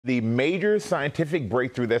The major scientific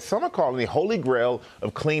breakthrough that some are calling the holy grail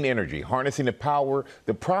of clean energy, harnessing the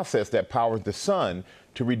process that powers the sun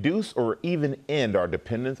to reduce or even end our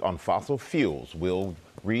dependence on fossil fuels. Will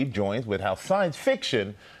Reed joins with how science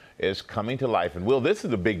fiction is coming to life. And Will, this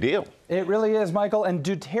is a big deal. It really is, Michael. And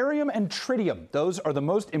deuterium and tritium, those are the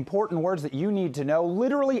most important words that you need to know,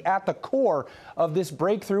 literally at the core of this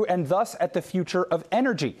breakthrough and thus at the future of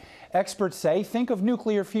energy. Experts say, think of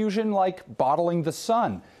nuclear fusion like bottling the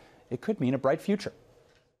sun. It could mean a bright future.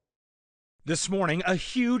 This morning, a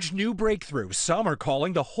huge new breakthrough some are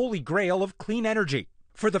calling the holy grail of clean energy.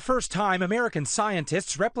 For the first time, American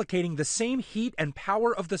scientists replicating the same heat and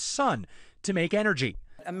power of the sun to make energy.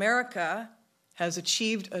 America has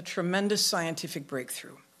achieved a tremendous scientific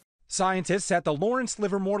breakthrough. Scientists at the Lawrence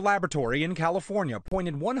Livermore Laboratory in California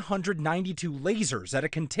pointed 192 lasers at a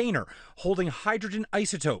container holding hydrogen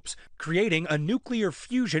isotopes, creating a nuclear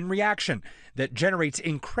fusion reaction that generates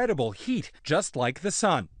incredible heat, just like the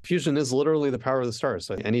sun. Fusion is literally the power of the stars.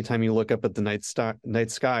 So anytime you look up at the night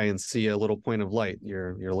sky and see a little point of light,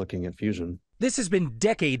 you're looking at fusion. This has been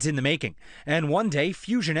decades in the making, and one day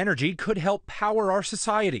fusion energy could help power our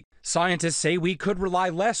society. Scientists say we could rely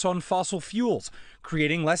less on fossil fuels,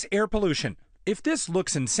 creating less air pollution. If this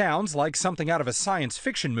looks and sounds like something out of a science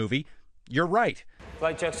fiction movie, you're right.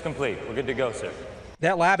 Flight check's complete. We're good to go, sir.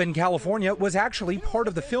 That lab in California was actually part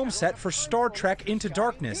of the film set for Star Trek Into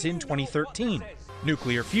Darkness in 2013.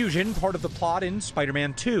 Nuclear fusion, part of the plot in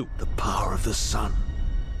Spider-Man 2. The power of the sun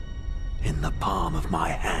in the palm of my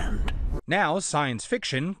hand. Now, science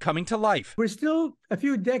fiction coming to life. We're still a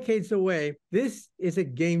few decades away. This is a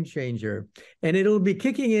game changer, and it'll be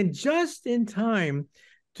kicking in just in time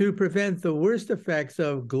to prevent the worst effects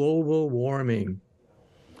of global warming.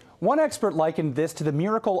 One expert likened this to the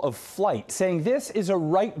miracle of flight, saying this is a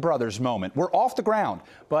Wright brothers moment. We're off the ground,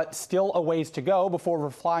 but still a ways to go before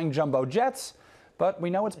we're flying jumbo jets. But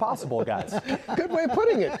we know it's possible, guys. Good way of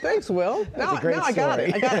putting it. Thanks, Will. Now I got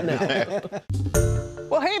it. I got it now.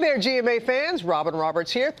 Well, hey there, GMA fans. Robin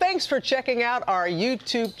Roberts here. Thanks for checking out our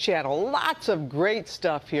YouTube channel. Lots of great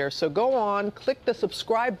stuff here. So go on, click the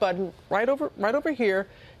subscribe button right over here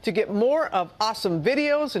to get more of awesome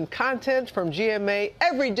videos and content from GMA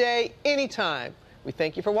every day, anytime. We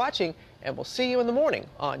thank you for watching, and we'll see you in the morning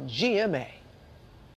on GMA.